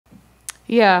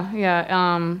Yeah,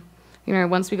 yeah.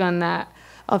 Once we got in that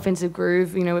offensive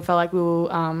groove, we felt like we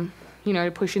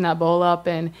were, pushing that ball up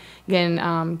and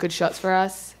getting good shots for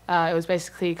us. It was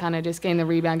basically kind of just getting the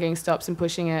rebound, getting stops, and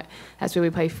pushing it. That's where we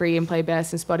play free and play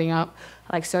best and spotting up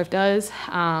like Soph does.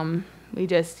 We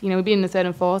just, we beat in the third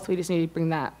and fourth. We just need to bring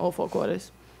that all 4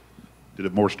 quarters. Did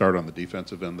it more start on the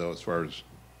defensive end, though, as far as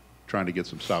trying to get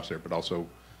some stops there, but also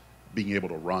being able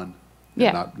to run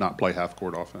and not play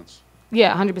half-court offense?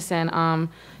 Yeah, 100%.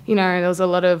 There was a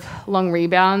lot of long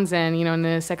rebounds, and in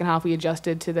the second half we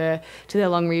adjusted to the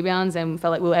long rebounds and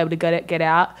felt like we were able to get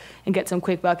out and get some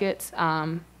quick buckets.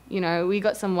 We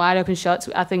got some wide open shots.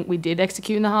 I think we did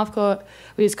execute in the half court.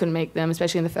 We just couldn't make them,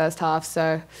 especially in the first half.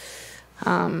 So,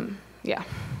 yeah.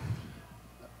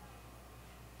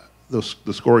 The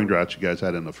scoring droughts you guys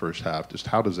had in the first half, just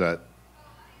how does that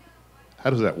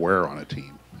wear on a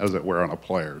team? How does that wear on a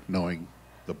player, knowing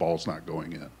the ball's not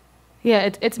going in?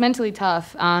 Yeah, it's mentally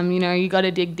tough. You got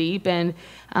to dig deep, and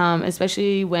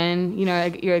especially when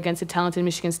you're against a talented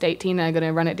Michigan State team that are going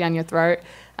to run it down your throat.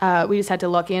 We just had to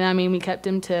lock in. I mean, we kept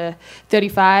them to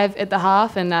 35 at the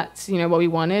half, and that's what we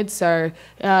wanted. So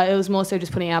it was more so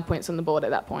just putting our points on the board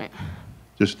at that point.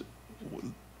 Just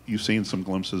you've seen some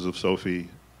glimpses of Sophie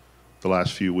the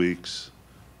last few weeks.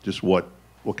 Just what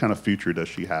kind of future does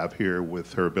she have here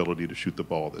with her ability to shoot the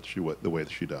ball the way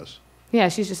that she does? Yeah,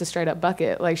 she's just a straight-up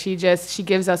bucket. Like, she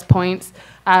gives us points.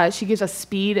 She gives us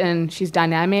speed, and she's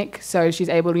dynamic, so she's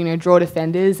able to, draw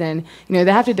defenders. And, they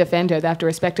have to defend her. They have to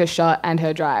respect her shot and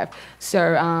her drive.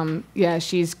 So, yeah,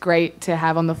 she's great to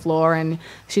have on the floor, and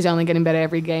she's only getting better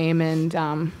every game. And,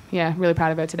 yeah, really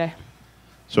proud of her today.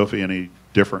 Sophie, any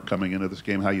different coming into this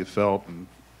game, how you felt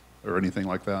or anything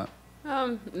like that?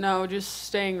 No, just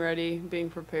staying ready, being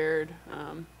prepared,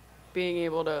 being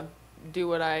able to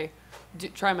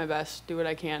try my best, do what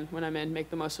I can when I'm in, make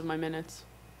the most of my minutes.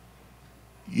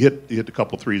 You hit a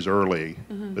couple threes early,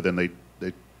 but then they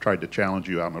tried to challenge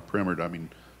you out on the perimeter. I mean,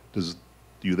 do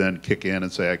you then kick in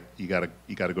and say you got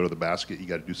to go to the basket? You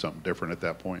got to do something different at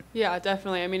that point? Yeah,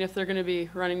 definitely. I mean, if they're going to be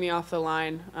running me off the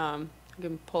line, I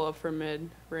can pull up from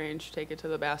mid-range, take it to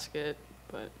the basket.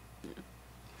 But yeah.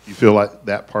 You feel like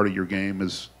that part of your game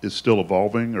is still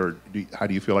evolving, or how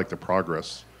do you feel like the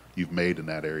progress you've made in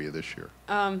that area this year?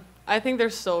 I think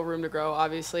there's still room to grow,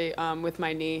 obviously, with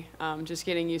my knee. Just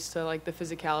getting used to like the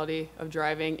physicality of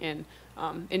driving in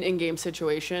an in-game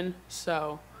situation.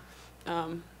 So,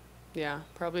 yeah,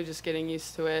 probably just getting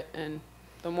used to it, and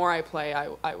the more I play,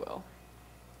 I will.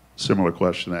 Similar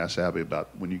question to ask Abby about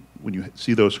when you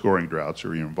see those scoring droughts,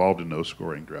 or you're involved in those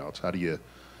scoring droughts. How do you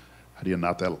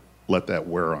not let that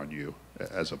wear on you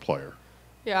as a player?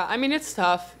 Yeah, I mean, it's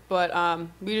tough, but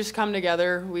we just come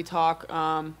together, we talk.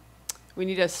 We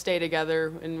need to stay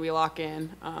together, and we lock in.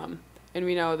 And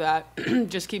we know that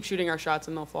just keep shooting our shots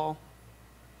and they'll fall.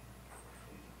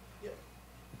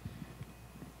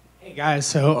 Hey, guys,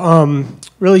 so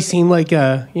really seemed like,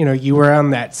 you were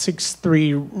on that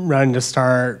 6-3 run to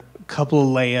start, a couple of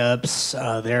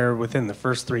layups there within the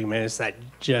first 3 minutes that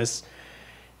just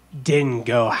didn't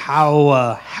go.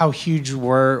 How huge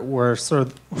were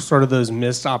sort of those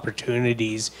missed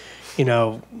opportunities,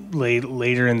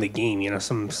 later in the game,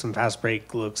 some fast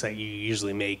break looks that you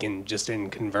usually make and just didn't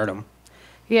convert them?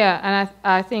 Yeah, and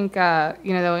I think, though,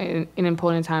 in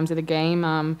important times of the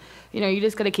game, you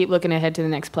just got to keep looking ahead to the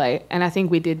next play. And I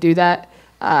think we did do that,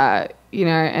 and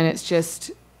it's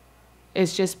just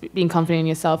being confident in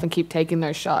yourself and keep taking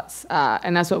those shots.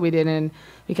 And that's what we did. And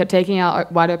we kept taking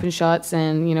out wide open shots,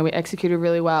 and, we executed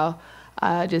really well.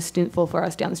 Just didn't fall for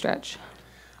us down the stretch.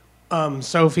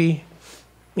 Sophie,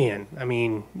 man, I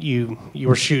mean, you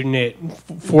were shooting it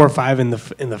 4 or 5 in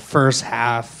the first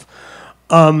half.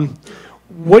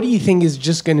 What do you think is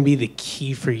just going to be the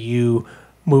key for you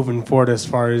moving forward as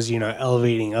far as,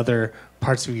 elevating other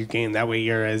parts of your game? That way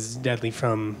you're as deadly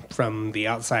from the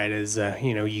outside as,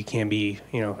 you can be,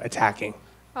 attacking.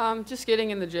 Just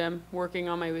getting in the gym, working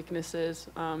on my weaknesses.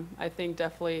 I think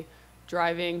definitely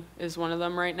driving is one of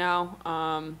them right now.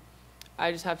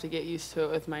 I just have to get used to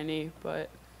it with my knee, but,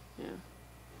 yeah.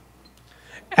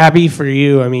 Abby, for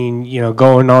you, I mean,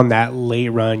 going on that late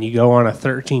run, you go on a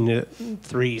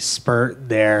 13-3 spurt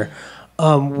there.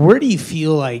 Where do you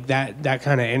feel like that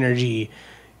kind of energy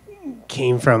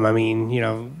came from? I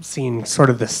mean, seeing sort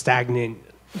of the stagnant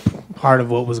part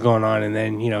of what was going on, and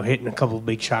then, hitting a couple of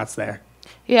big shots there.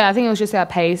 Yeah, I think it was just our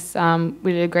pace.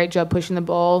 We did a great job pushing the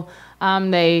ball.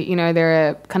 They're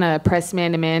a kind of press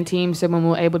man-to-man team, so when we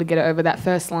were able to get it over that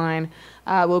first line,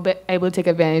 we'll be able to take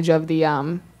advantage of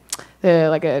the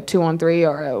like a 2-on-3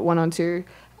 or a 1-on-2.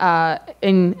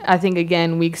 And I think,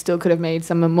 again, we still could have made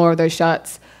some more of those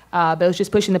shots. But it was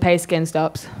just pushing the pace, getting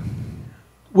stops.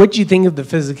 What did you think of the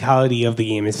physicality of the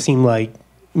game? It seemed like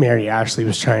Mary Ashley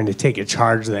was trying to take a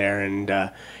charge there,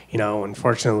 and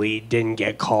unfortunately didn't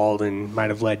get called, and might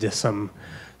have led to some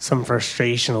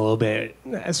frustration a little bit.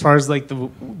 As far as like the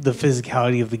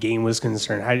physicality of the game was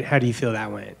concerned, how do you feel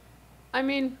that went? I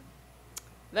mean,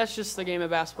 that's just the game of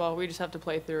basketball. We just have to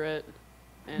play through it,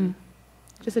 and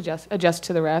just adjust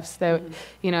to the refs. There,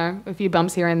 a few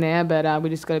bumps here and there, but we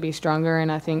just got to be stronger.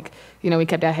 And I think, we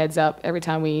kept our heads up every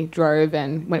time we drove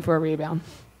and went for a rebound.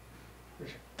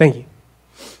 Thank you.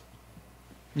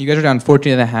 You guys are down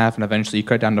 14 and a half, and eventually you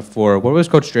cut down to 4. What was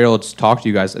Coach Gerald's talk to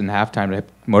you guys in halftime to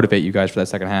motivate you guys for that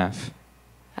second half?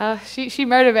 She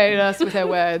motivated us with her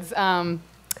words.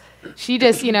 She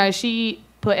just, she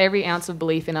put every ounce of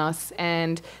belief in us,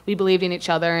 and we believed in each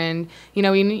other, and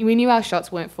we knew our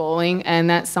shots weren't falling, and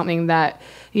that's something that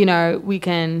we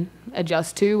can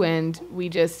adjust to, and we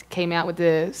just came out with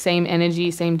the same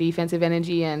energy, same defensive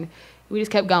energy, and we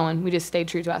just kept going. We just stayed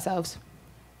true to ourselves.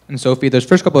 And Sophie, those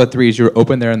first couple of threes, you were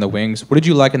open there in the wings. What did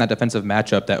you like in that defensive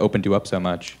matchup that opened you up so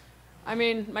much? I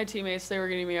mean, my teammates, they were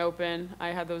getting me open. I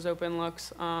had those open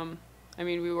looks.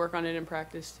 We work on it in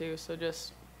practice too, so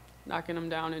just knocking them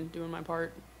down and doing my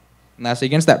part. And lastly,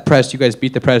 against that press, you guys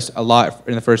beat the press a lot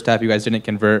in the first half. You guys didn't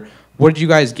convert. What did you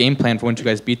guys game plan for once you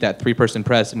guys beat that 3-person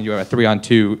press and you were a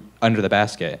 3-on-2 under the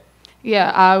basket?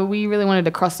 Yeah, we really wanted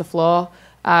to cross the floor,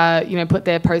 put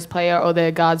their post player or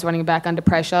their guards running back under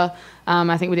pressure.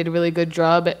 I think we did a really good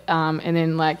job. And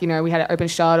then, we had an open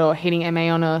shot or hitting MA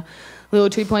on a little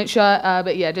 2-point shot.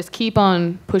 But, yeah, just keep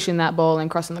on pushing that ball and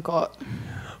crossing the court.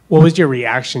 What was your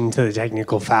reaction to the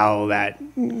technical foul that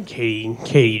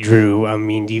Katie drew? I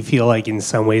mean, do you feel like in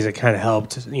some ways it kind of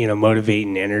helped, motivate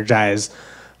and energize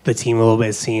the team a little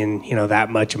bit, seeing, that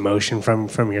much emotion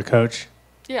from your coach?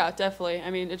 Yeah, definitely.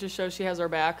 I mean, it just shows she has our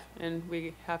back, and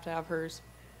we have to have hers.